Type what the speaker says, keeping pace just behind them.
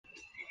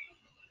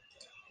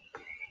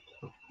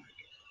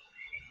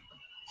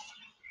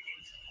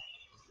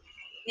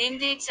Name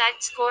the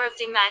exact score of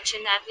the match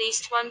and at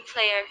least one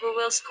player who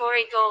will score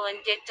a goal and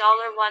get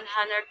 $100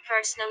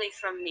 personally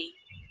from me.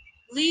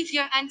 Leave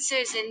your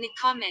answers in the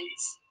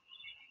comments.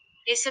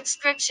 A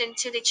subscription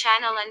to the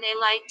channel and a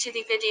like to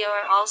the video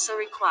are also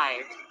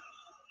required.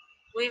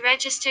 We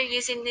register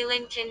using the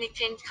link in the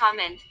pinned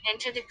comment,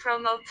 enter the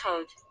promo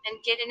code,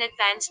 and get an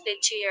advance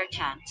bid to your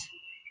account.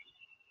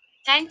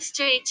 Thanks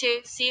to a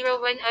 2-0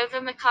 win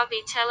over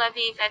Maccabi Tel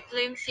Aviv at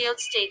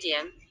Bloomfield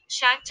Stadium,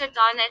 Shakhtar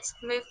Donetsk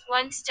moved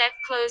one step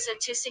closer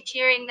to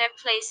securing their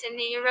place in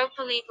the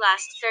Europa League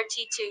last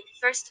 32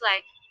 first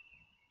leg.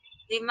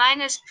 The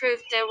Miners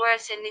proved their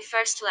worth in the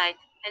first leg,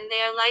 and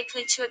they are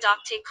likely to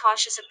adopt a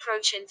cautious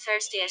approach in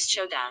Thursday's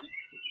showdown.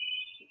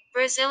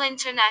 Brazil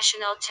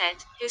international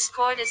Ted, who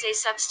scored as a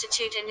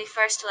substitute in the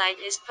first leg,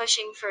 is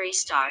pushing for a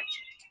start.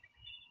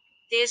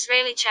 The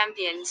Israeli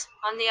champions,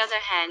 on the other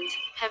hand,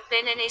 have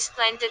been in a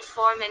splendid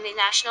form in the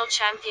national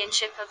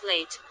championship of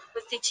late,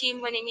 with the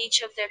team winning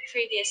each of their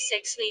previous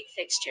 6 league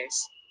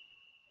fixtures.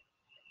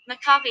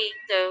 Maccabi,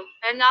 though,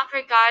 are not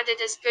regarded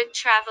as good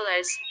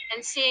travelers,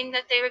 and seeing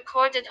that they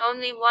recorded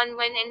only one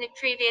win in the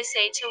previous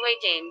 8 away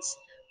games,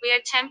 we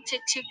are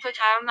tempted to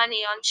put our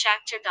money on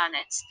Shakhtar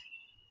Donetsk.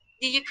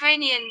 The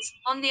Ukrainians,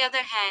 on the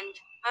other hand,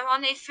 are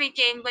on a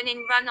 3-game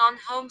winning run on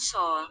home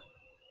soil.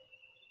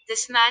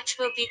 This match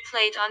will be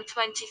played on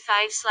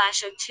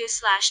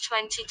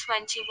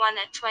 25/02/2021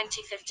 at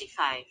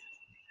 20:55.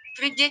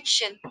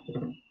 Prediction: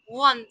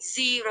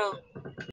 1-0.